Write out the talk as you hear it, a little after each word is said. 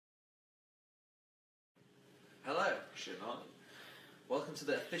Hello, Siobhan. Welcome to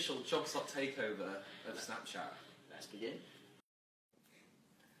the official JobSop takeover of Snapchat. Let's begin.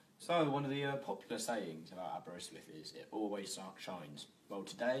 So, one of the popular sayings about Aberystwyth is, it always shines. Well,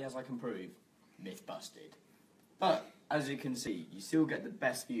 today, as I can prove, myth busted. But, as you can see, you still get the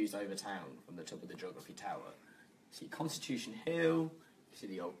best views over town from the top of the Geography Tower. You see Constitution Hill, you see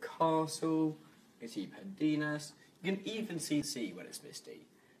the old castle, you see Pendinas, you can even see the sea when it's misty.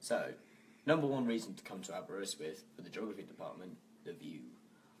 So, number one reason to come to Aberystwyth for the Geography Department, the view.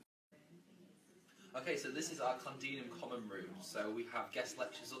 Okay, so this is our Condinum Common Room. So we have guest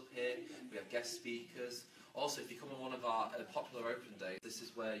lectures up here, we have guest speakers. Also, if you come on one of our popular open days, this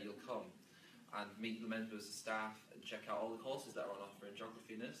is where you'll come and meet the members of staff and check out all the courses that are on offer in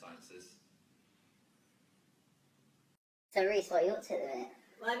Geography and Earth Sciences. So Reese, what are you up to at the minute?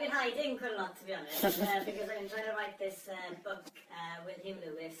 Well, I've been hiding quite a lot, to be honest, because I've been trying to write this book with Hugh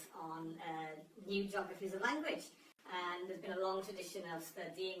Lewis on new geographies of language. And there's been a long tradition of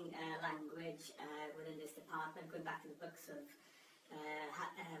studying language within this department, going back to the books of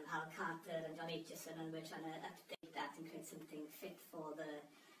Hal Carter and John Aitchison, and we're trying to update that and create something fit for the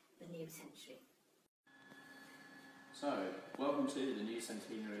new century. So, welcome to the new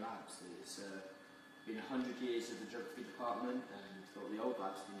Centenary Labs. It's been 100 years of the Geography Department, and thought the old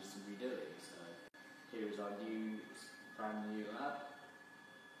labs needed some redoing. So, here is our brand new lab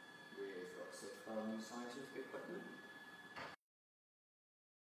with lots of fun scientific equipment.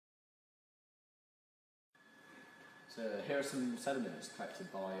 So, here are some sediments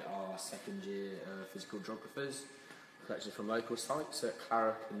collected by our second year physical geographers, collected from local sites at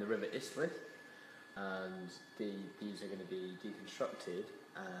Clare in the River Istwith. And these are going to be deconstructed,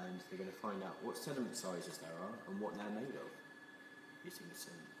 and they're going to find out what sediment sizes there are and what they're made of, using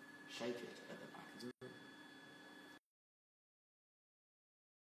some shakers at the back of the room.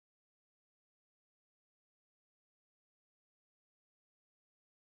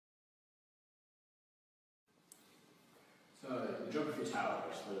 So, the Geography Tower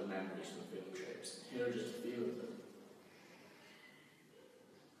is full of memories from field trips. Here are just a few of them.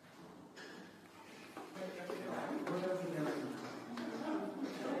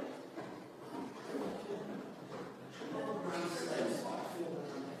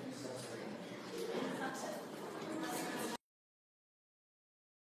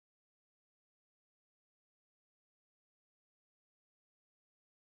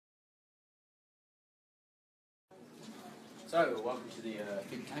 So, welcome to the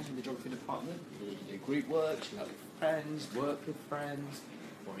think tank in the Geography Department. You do group work, you like with friends, work with friends,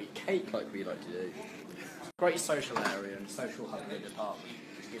 or eat cake like we like to do. It's a great social area and social hub in the department.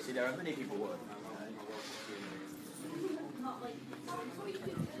 As you can see, there are many people working.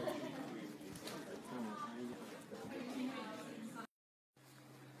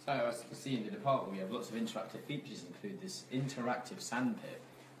 So, as you can see in the department, we have lots of interactive features, include this interactive sand pit,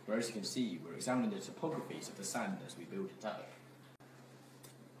 where, as you can see, we're examining the topographies of the sand as we build it up.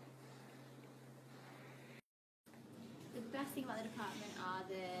 The best thing about the department are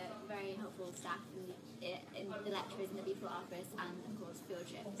the very helpful staff and the lecturers and the people at office, and of course field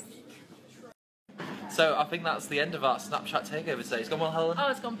trips. So I think that's the end of our Snapchat takeover today. It's gone well, Helen? Oh,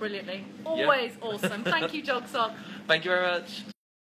 it's gone brilliantly. Always awesome. Thank you, JogSop. Thank you very much.